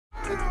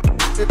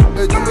I'm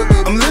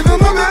living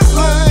my best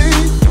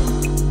life.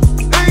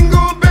 Ain't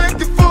going back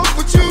and forth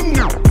with you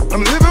now.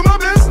 I'm living my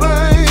best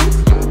life.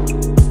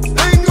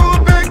 Ain't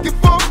going back and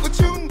forth with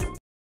you now.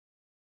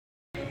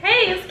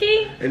 Hey, it's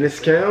Key. And it's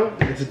Cam.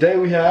 And today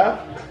we have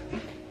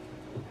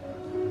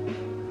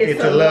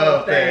It's a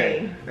love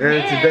thing.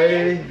 And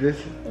today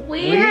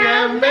we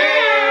have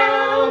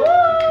mail.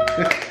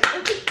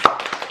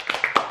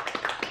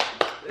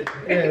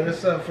 Yeah, this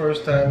is our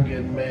first time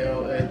getting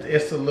mail, and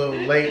it's a little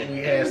late. We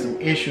had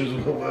some issues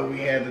with where we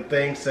had the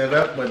thing set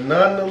up, but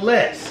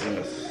nonetheless,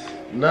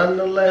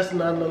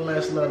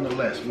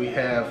 we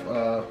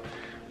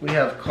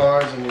have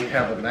cards and we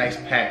have a nice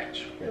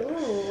package.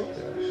 Ooh.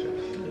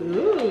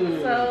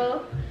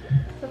 So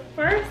the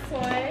first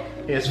one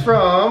is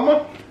from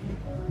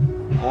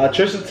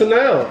Trisha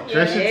Tanel.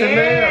 Trisha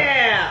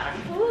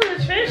Tanel. Ooh,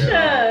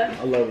 Trisha.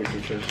 I love you,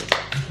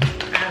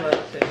 Trisha. I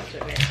love Trisha.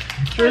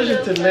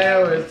 Trisha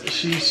Tanel is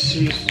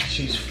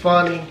she's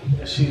funny,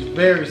 she's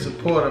very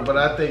supportive, but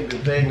I think the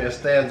thing that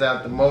stands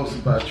out the most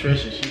about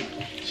Trisha,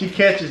 she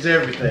catches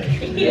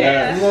everything.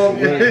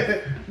 Yeah.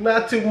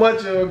 Not too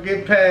much will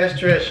get past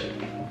Trisha.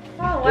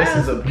 Oh, wow, This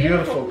is a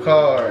beautiful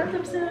card. Let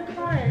them see the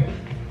card.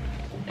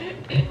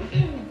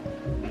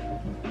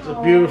 It's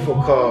a beautiful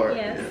card.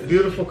 Yes.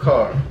 Beautiful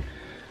card.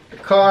 The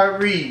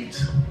card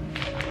reads,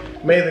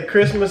 "May the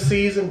Christmas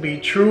season be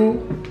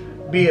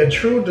a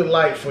true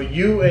delight for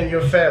you and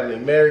your family.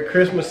 Merry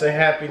Christmas and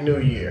Happy New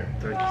Year."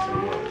 Thank you so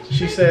much.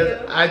 She says,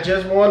 "I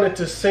just wanted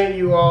to send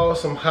you all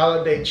some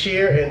holiday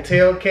cheer and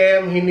tell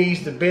Cam he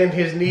needs to bend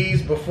his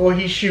knees before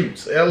he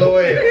shoots.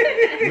 LOL.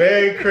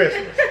 Merry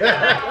Christmas."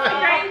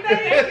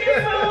 Thank you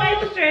so much,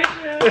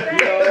 Trisha. You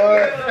know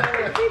what?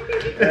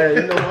 Hey,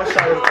 you know my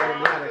shot is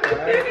automatic,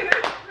 right?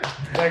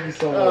 Thank you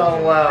so much.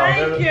 Oh wow.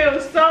 Thank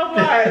you so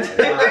much.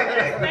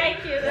 Thank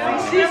you.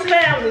 She's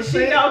family.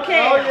 She don't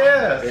care. Oh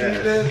yeah.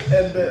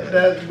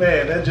 Yes. See,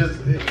 that just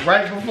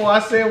right before I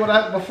said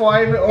before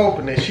I even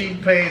open it, she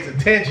pays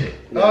attention.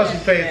 Oh, she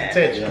pays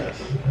attention.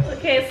 Yes.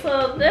 Okay,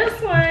 so this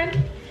one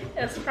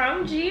is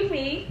from G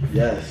Meeks.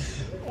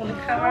 Yes. On the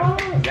cover.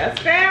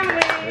 That's family.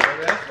 Yeah,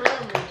 that's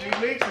family. G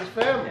Meeks is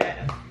family.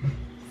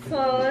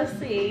 So let's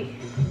see.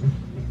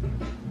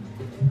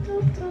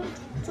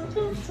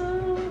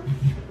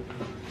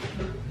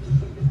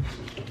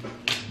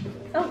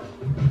 Oh.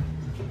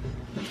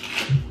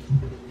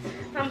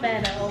 I'm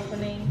bad at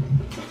opening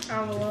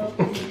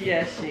envelopes.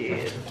 Yes, she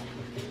is.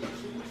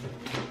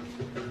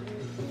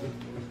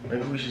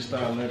 Maybe we should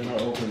start letting her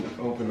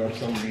open up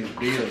some of these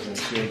bills and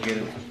she'll get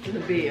it. The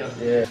bill.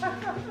 Yeah.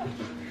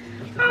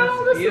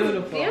 Oh, this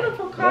beautiful. is a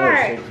beautiful That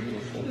card. is so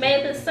beautiful.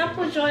 May the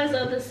simple joys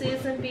of the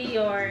season be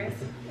yours.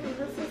 And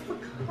this is the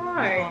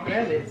card. Oh,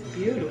 that is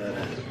beautiful.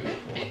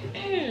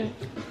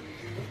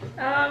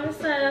 It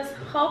says,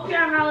 hope your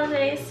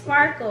holidays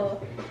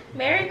sparkle.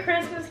 Merry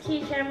Christmas,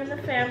 Key Cam and the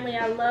family.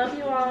 I love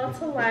you all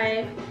to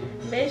life.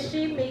 Miss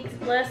G Meeks,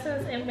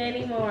 blessings, and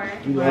many more.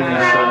 We love you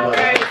so much.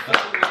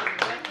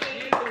 That's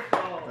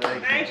beautiful.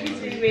 Thank you,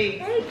 TV.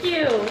 Thank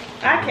you.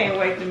 I can't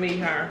wait to meet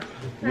her.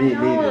 Me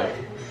neither.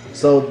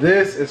 So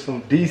this is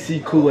from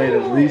DC Kool-Aid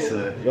and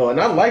Lisa. Yo, and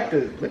I like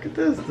this. Look at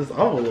this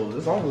envelope.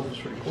 This envelope is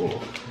pretty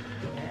cool.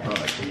 I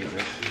like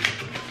Jesus.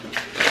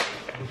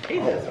 He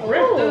just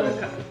ripped through the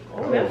cup.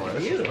 Oh, This that's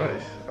is beautiful.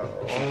 nice.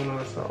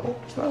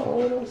 It's not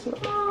all that's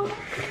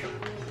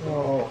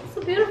Oh, It's a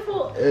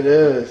beautiful. it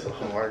is. Oh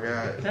my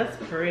God. That's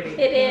pretty.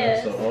 It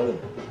is.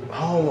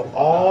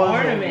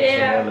 Ornament.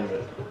 Yeah.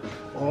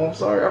 Oh, I'm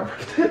sorry.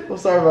 I'm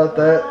sorry about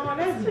that. Oh,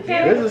 that's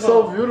okay. This is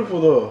so beautiful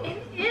though. It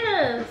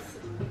is.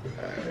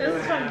 This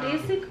is from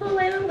DC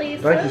Kool-Aid and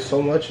Lisa. Thank you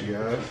so much, you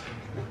guys.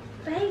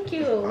 Thank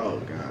you. Oh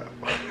God.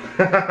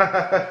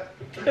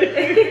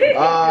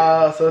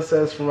 So it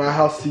says, from my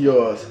house to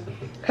yours.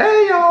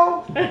 Hey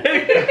y'all.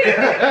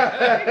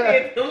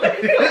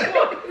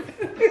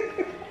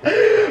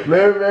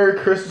 Merry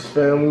Christmas,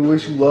 fam. We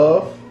wish you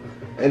love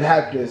and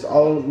happiness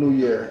all New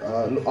Year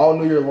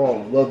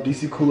long. Love,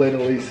 DC Kool-Aid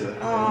and Lisa.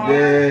 Aww. And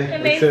then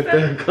And they they sent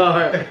sent- their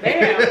card. They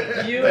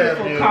have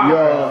beautiful cars.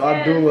 Yo,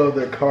 I do love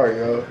their card,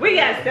 yo. We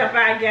got to step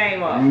our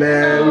game up.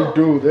 Man, we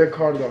do. Their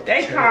card is off the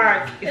They chain.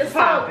 cards It's is so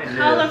popping.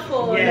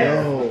 colorful.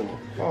 Yeah. Yo.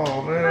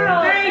 Oh man.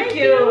 Oh, Thank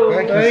you.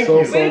 Thank Thank you so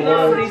you. so We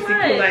love much. DC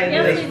Kool-Aid.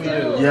 Yes, we we do.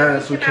 do.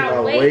 Yes, we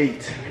cannot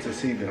wait to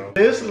see them.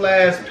 This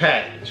last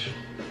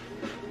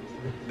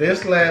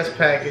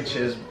package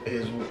is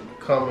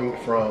coming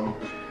from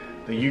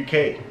the UK.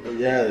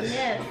 Yes.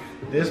 Yes.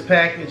 This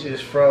package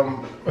is from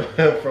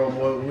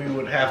what we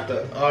would have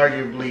to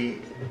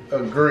arguably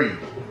agree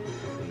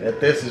that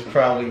this is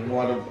probably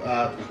one of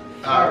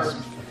our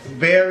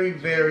very,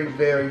 very,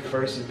 very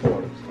first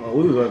supporters. Oh,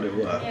 we was under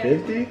what? Yeah.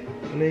 50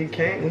 when you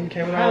came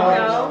in our Oh,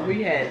 lives. no,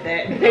 we had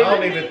that. I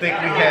don't even think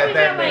we had We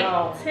that got many.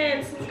 like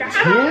 10 subscribers.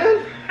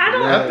 10? I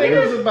don't I think it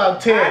was about I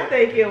 10.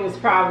 think it was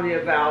probably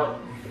about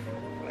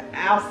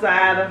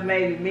outside of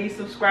maybe me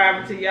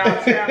subscribing to y'all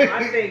channel,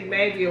 I think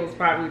maybe it was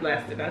probably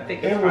less than. I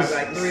think it was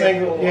probably like 3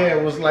 or 4. Yeah,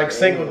 it was like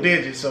single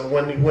digits. So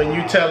when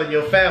you telling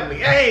your family,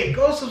 hey,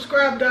 go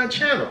subscribe to our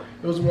channel,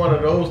 it was one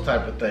of those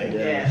type of things.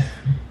 Yes.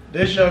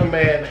 This young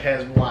man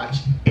has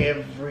watched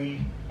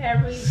every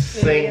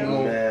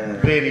single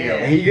video.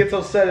 And he gets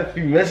upset if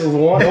he misses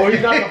one, or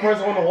he's not the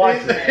first one to watch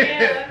it.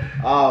 Yeah.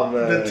 Oh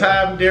man. The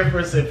time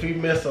difference, if he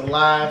missed a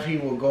live, he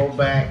will go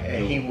back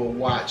and he will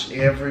watch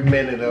every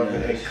minute of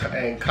it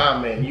and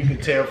comment. You can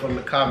tell from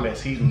the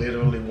comments he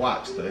literally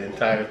watched the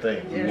entire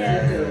thing.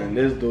 Yes, he do. Man,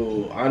 this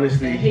dude,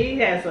 honestly, And he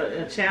has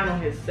a channel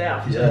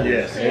himself. Too.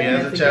 Yes, he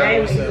has a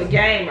channel He's a himself.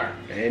 gamer.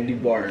 Andy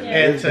Barton.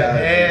 And This to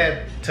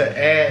guy-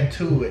 add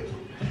to it,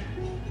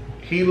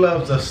 he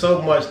loves us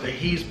so much that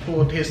he's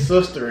pulled his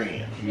sister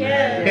in.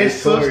 Yeah. His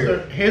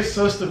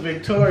sister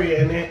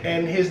Victoria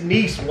and his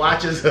niece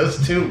watches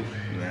us too.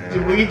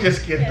 Man. We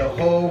just get the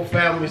whole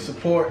family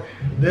support.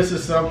 This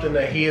is something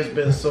that he has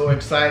been so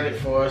excited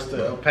for us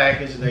to a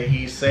package that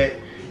he sent.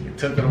 It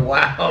took it a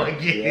while to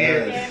get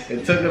Yes. here.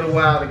 It took it a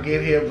while to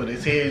get here, but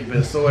he's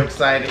been so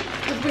excited.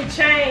 Because we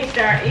changed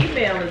our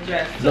email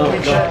address. No, We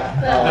no.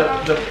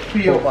 tried the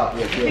PO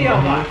box. P.O.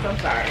 Box, I'm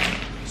sorry.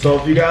 So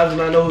if you guys do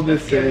not know who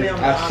this Give is, them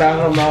I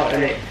shout him out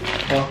in the it.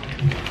 Huh?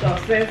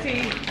 So since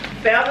he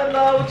fell in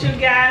love with you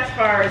guys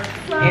first,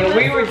 and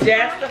we were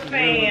just a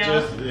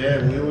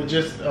fan. We were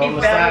just on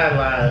the fell-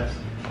 sidelines.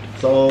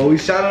 So we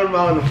shouted him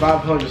out in the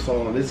 500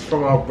 song. This is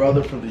from our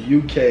brother from the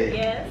UK,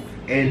 Yes.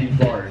 Andy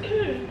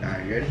Barton.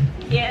 Alright, you ready?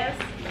 Yes.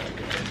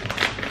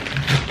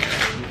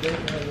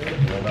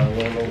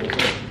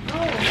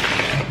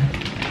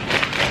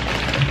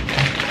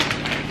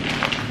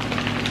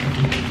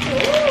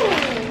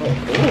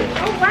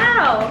 Oh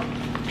wow.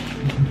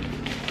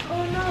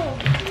 Oh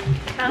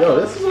no.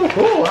 Yo, this is so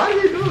cool. How do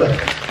you do that?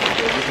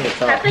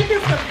 I think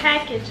it's the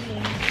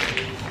packaging.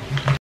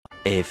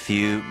 A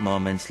few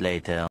moments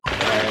later. Oh,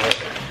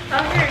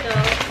 here it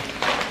goes.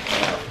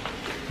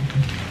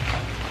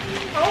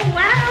 Oh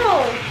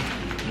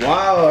wow.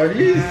 Wow, are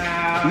these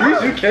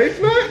UK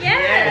snacks?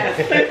 Yes.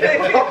 This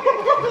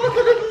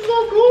is so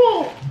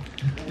cool.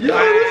 Yo,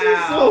 this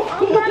is so Oh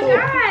cool. my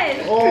god.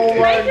 Oh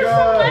my Thank you so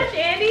god. much,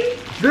 Andy.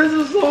 This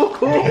is so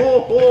cool.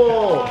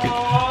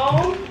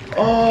 Oh,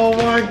 Oh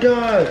my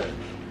god.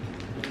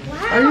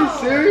 Wow. Are you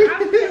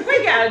serious?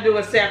 we gotta do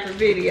a separate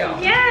video.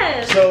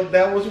 Yes. So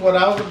that was what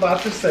I was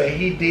about to say.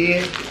 He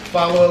did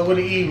follow up with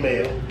an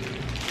email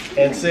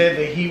and said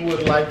that he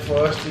would like for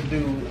us to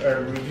do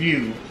a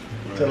review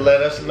to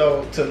let us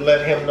know, to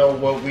let him know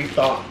what we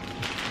thought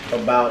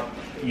about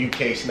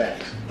UK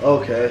snacks.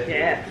 Okay.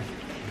 Yeah.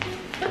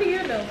 What are you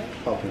doing?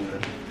 Hop in there.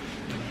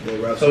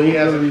 Yeah, right, So he we're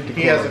has gonna read the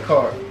he has a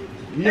card. card.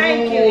 Yo,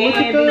 Thank you, look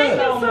at Andy, that.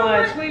 so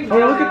much. We Oh,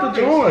 look at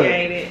the drawing.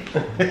 appreciate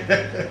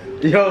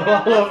it. Yo,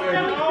 I love really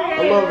Andy. I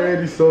creative. love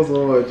Andy so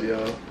much,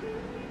 yo.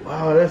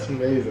 Wow, that's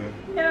amazing.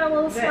 Yeah, a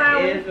little That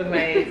smile. is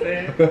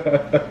amazing.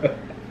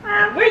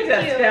 Wow, We thank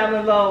just you. fell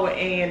in love with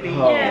Andy,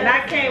 Oh. and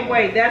I can't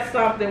wait. That's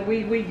something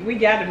we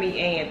got to meet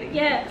Andy.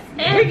 Yes.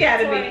 We got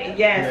to Victoria.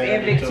 meet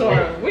and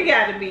Victoria. Victoria. We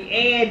got to meet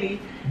Andy.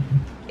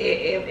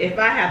 If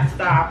I have to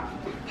stop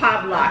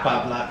pop lock,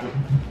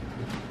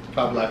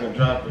 Pop lock and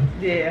drop it.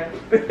 yeah,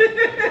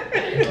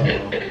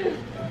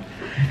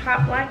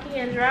 Pop locking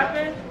and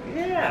dropping.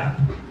 yeah.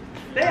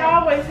 They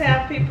always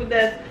have people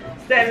that's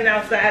standing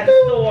outside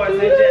the stores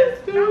and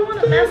just. I don't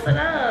want to mess it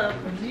up.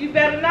 You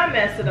better not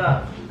mess it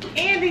up.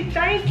 Andy,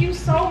 thank you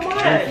so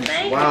much.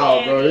 Thank Wow,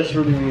 you, bro, Andy. this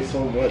really means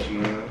so much,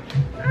 man.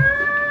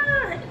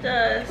 It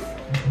does.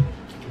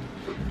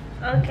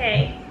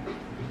 Okay.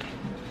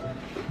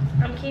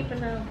 I'm keeping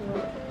the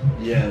envelope.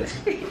 Yes.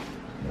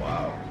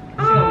 Wow. She's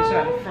gonna be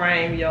trying to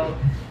frame your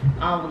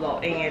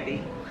envelope,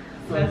 Andy.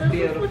 So That's this is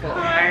beautiful. the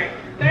card.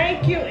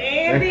 Thank you,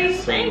 Andy.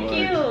 So Thank much.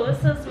 you.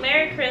 It says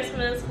Merry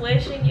Christmas,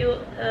 wishing you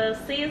a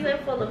season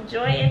full of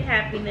joy and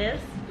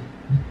happiness.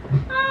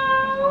 Oh,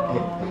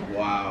 Oh,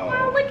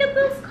 Wow. look at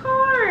this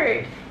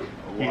card.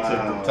 He took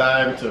the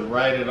time to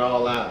write it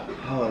all out.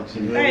 Oh,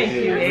 geez. thank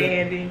you,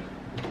 Andy.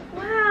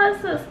 Wow,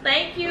 it says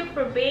thank you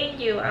for being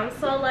you. I'm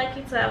so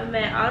lucky to have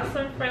met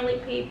awesome, friendly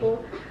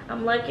people.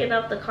 I'm lucky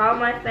enough to call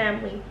my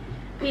family.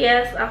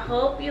 P.S. I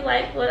hope you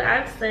like what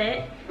I've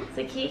sent.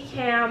 To Keith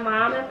Cam,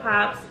 Mom and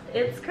Pops,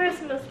 it's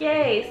Christmas.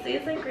 Yay!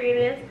 Season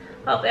greetings.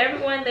 Hope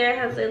everyone there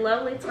has a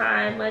lovely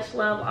time. Much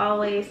love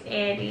always,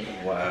 Andy.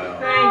 Wow.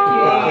 Thank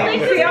you, Andy.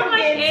 Thank you See, so I'm much,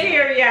 getting Andy.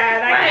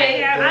 teary-eyed. I Right,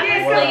 can't have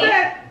honestly.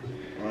 that.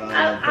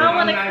 I don't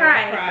want to I'm not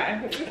cry.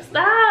 gonna cry.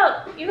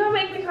 Stop! You're gonna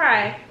make me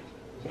cry.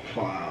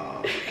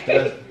 Wow.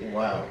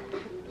 Wow.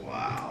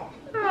 Wow.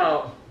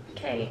 Oh,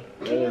 okay.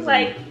 Can you is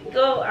like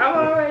go? I'm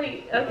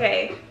already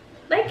okay.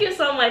 Thank you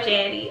so much,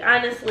 Andy.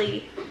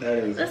 Honestly, That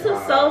is this wow.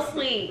 is so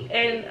sweet.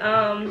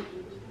 And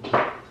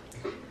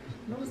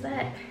what was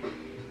that?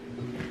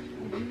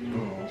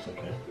 Oh, it's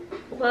okay.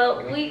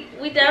 Well,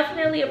 we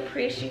definitely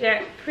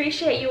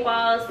appreciate you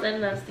all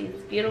sending us these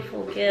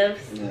beautiful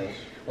gifts Yes.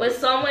 with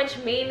so much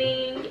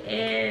meaning,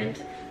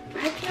 and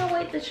I can't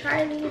wait to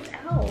try these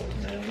out.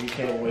 Man,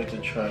 can't wait to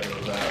try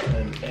those out.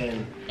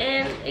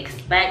 And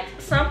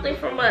expect something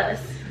from us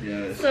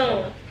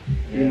soon.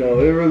 You know,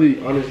 it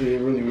really, honestly,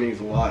 it really means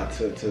a lot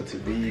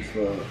to be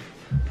for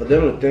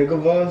them to think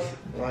of us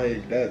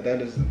like that.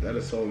 That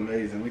is so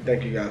amazing. We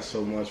thank you guys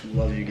so much. We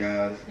love you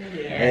guys,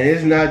 and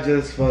it's not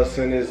just for us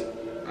saying this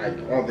like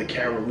on the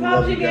camera. We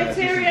love you guys.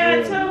 You get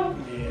teary-eyed too.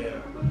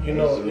 Yeah, you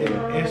know,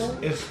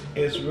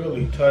 it's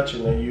really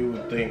touching, and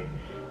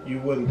you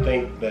wouldn't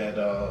think that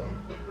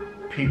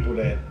people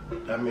that,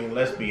 I mean,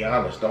 let's be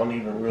honest, don't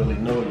even really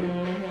know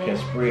you can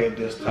spread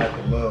this type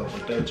of love.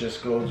 But that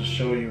just goes to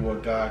show you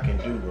what God can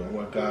do and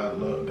what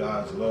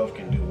God's love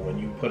can do. When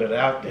you put it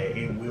out there,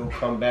 it will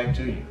come back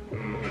to you.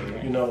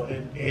 You know,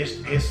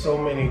 it's so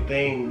many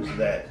things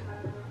that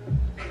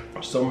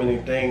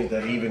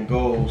even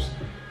goes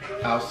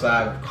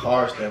outside of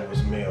cards that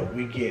was mailed.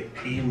 We get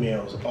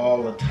emails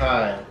all the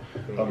time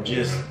of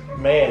just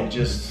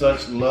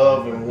such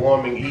love and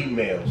warming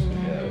emails.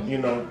 You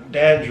know,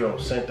 Dandro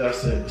sent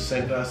us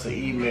an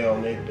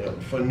email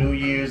for New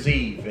Year's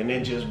Eve, and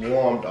it just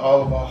warmed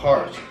all of our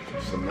hearts.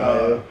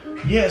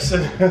 Yes,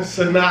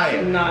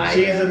 Sanaya.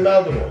 She's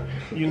another one.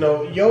 You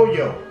know,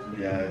 Yo-Yo.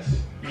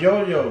 Yes.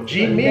 Yo-Yo,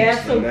 G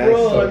Vanessa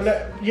Brooks.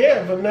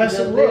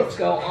 Vanessa The Brooks. list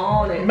go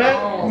on and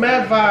on.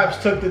 Matt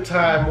Vibes took the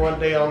time one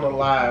day on the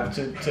live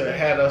to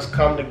have us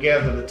come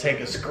together to take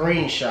a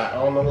screenshot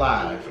on the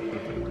live.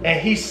 And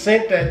he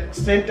sent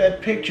that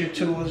picture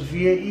to us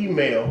via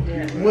email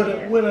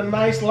with a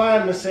nice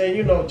line that said,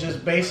 you know,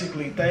 just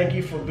basically thank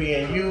you for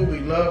being you. We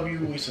love you.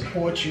 We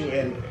support you.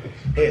 And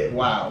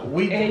wow.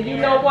 And you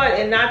know what?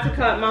 And not to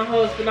cut my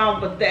husband off,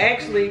 but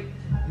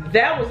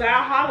that was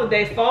our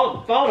holiday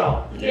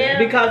photo. Yeah.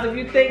 Because if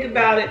you think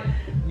about it,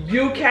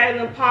 you,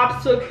 Caitlin,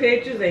 Pops took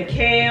pictures, and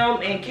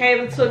Cam and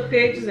Caitlin took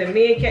pictures, and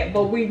me and Cam,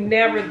 but we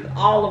never,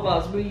 all of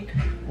us,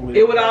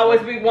 it would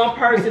always be one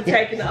person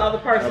taking the other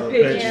person's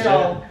picture.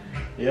 So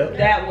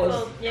that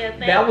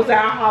was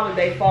our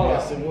holiday photo.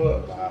 Yes, it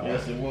was. Wow.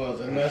 Yes, it was.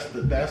 And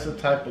that's the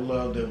type of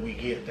love that we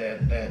get.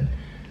 That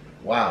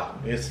wow,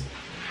 it's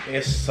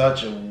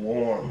such a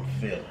warm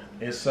feeling.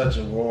 It's such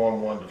a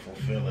warm, wonderful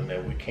feeling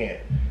that we can't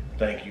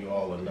thank you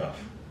all enough.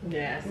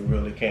 Yes. We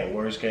really can't.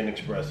 Words can't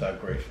express how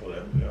grateful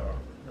that we are.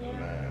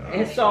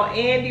 And so,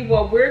 Andy,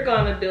 what we're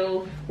gonna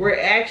do, we're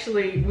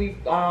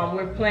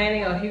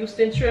planning a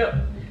Houston trip.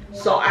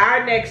 So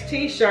our next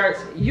T-shirts,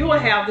 you will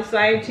have the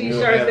same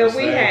T-shirts that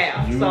we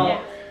have.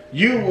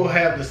 You will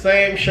have the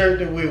same shirt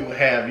that we will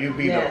have. You'll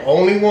be the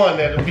only one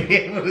that'll be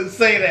able to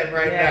say that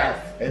right now.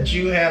 That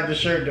you have the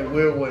shirt that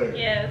we're wearing.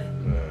 Yes.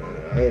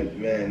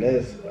 Man,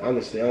 that's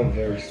honestly, I'm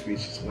very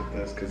speechless with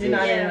this because you're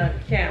not in the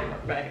camera,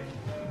 right?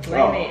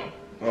 Lean in.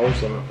 Oh, I'm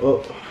sorry.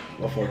 Oh,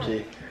 my fault,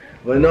 kid.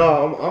 But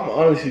no, I'm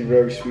honestly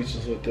very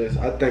speechless with this.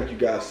 I thank you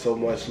guys so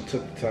much. You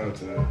took the time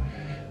to,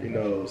 you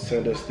know,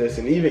 send us this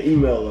and even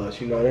email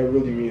us. You know, that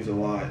really means a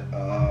lot.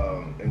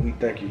 And we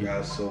thank you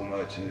guys so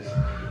much. It's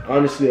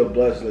honestly a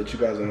blessing that you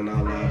guys are in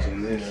our lives,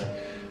 and this,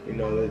 you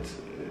know,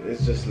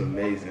 it's just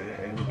amazing.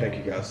 And we thank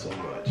you guys so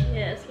much.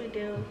 Yes, we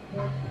do.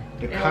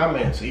 The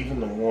comments, even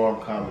the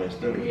warm comments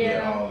that we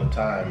get all the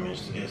time,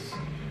 is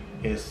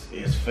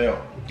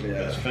felt.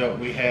 It's felt.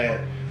 We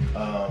had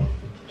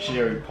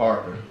Sherry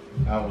Parker.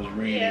 I was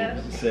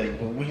reading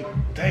said, "Well, we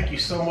thank you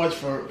so much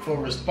for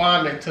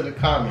responding to the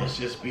comments.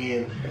 Just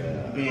being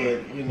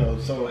you know,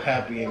 so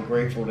happy and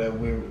grateful that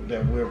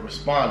we're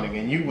responding."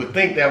 And you would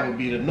think that would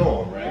be the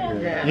norm,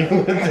 right? Yeah. You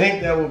would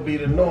think that would be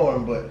the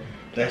norm, but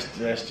that's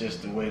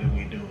just the way that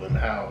we do and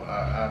how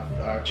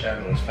our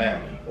channel is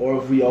family. Or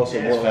if we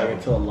also go like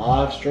into a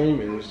live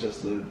stream, and it's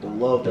just the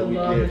love that we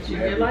get from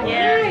everybody. Like,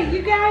 hey,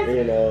 you guys,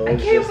 you know, I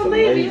can't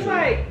believe you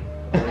like.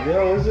 You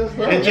know, it's just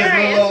it's just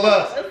a little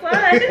us.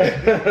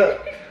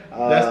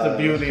 Fun. That's the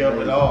beauty of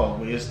it all.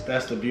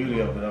 That's the beauty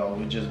of it all.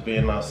 We're just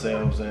being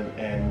ourselves,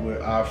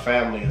 and our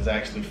family is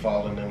actually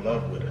falling in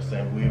love with us,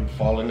 and we're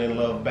falling in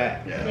love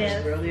back.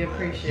 Yes. Really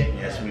appreciate it.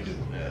 Yes, we do.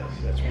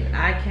 Yes, and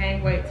I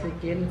can't wait to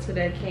get into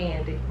that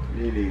candy.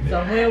 Me neither.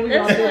 So when are we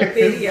gonna do a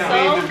video?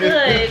 So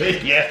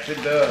good. Yes,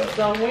 it does.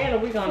 So when are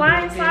we gonna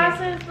flying do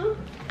saucers?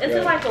 Is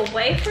it like a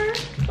wafer?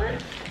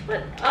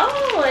 What?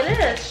 Oh, it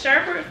is.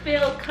 Sherbet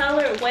filled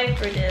colored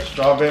wafer disc.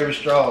 Strawberry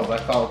straws. I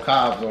call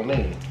cobs on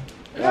these.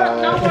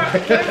 No more.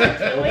 Wait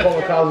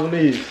a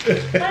minute.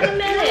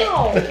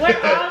 No,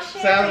 we're all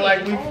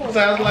sharing.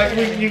 Sounds like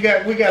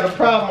we got a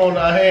problem on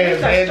our hands.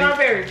 These are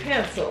strawberry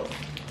pencils.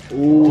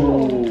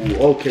 Ooh.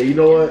 Okay. You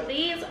know what?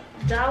 These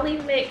Dolly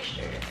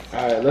mixtures.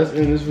 All right. Let's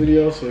end this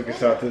video so we can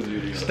start this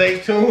video. Stay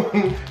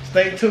tuned.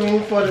 Stay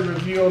tuned for the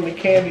review on the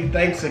candy.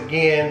 Thanks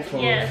again for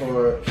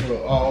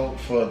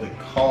the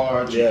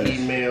cards, your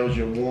emails,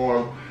 your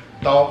warm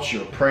thoughts,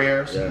 your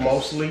prayers,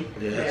 mostly.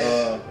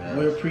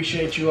 We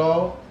appreciate you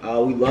all.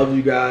 We love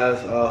you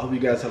guys. Hope you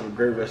guys have a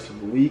great rest of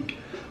the week.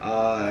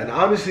 And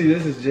honestly,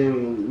 this is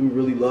genuine. We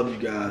really love you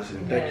guys,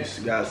 and thank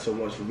you guys so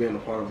much for being a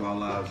part of our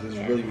lives. This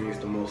really means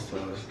the most to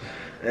us.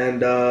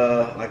 And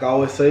like I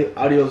always say,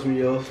 adios,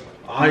 mios.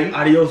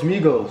 Adios,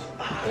 amigos.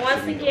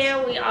 Once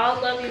again, we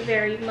all love you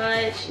very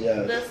much.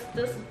 Yes.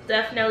 This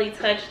definitely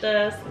touched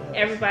us.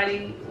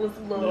 Everybody was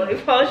a little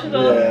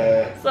emotional.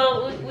 Yeah.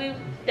 So we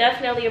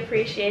definitely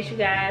appreciate you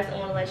guys. I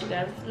want to let you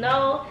guys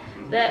know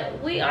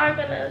that we are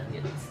gonna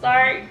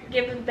start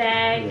giving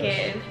back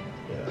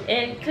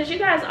and because you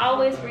guys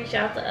always reach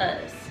out to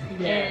us,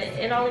 and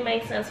it only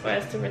makes sense for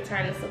us to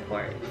return the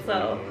support.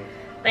 So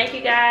thank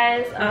you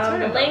guys.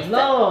 The links,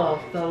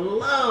 the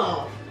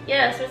love.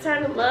 Yes,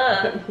 return the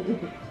love.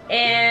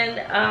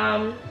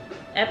 And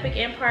Epic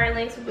Empire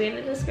links will be in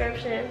the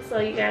description, so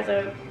you guys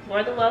are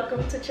more than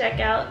welcome to check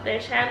out their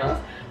channels.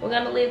 We're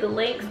going to leave the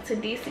links to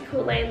DC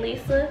Kool-Aid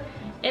Lisa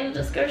in the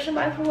description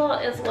box below,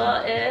 as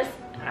well as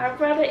our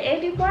brother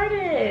Andy Barton.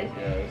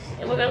 Yes.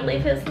 And we're going to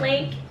leave his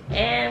link,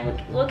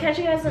 and we'll catch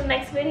you guys in the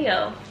next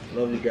video.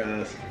 Love you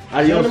guys.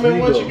 Adios,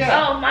 amigos. What you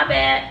got? Oh, my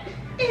bad.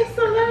 It's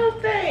a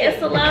love thing.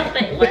 It's a love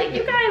thing. Well,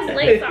 you guys'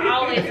 links are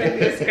always in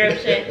the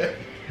description.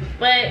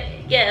 But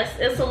yes,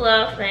 it's a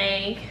love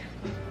thing.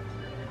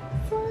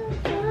 It's a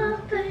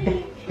love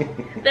thing.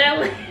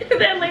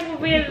 that link will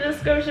be in the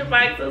description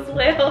box as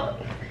well.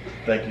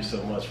 Thank you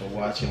so much for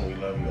watching. We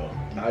love you all.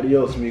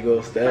 Adios,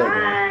 amigos. There you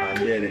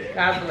go. I did it.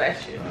 God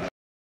bless you.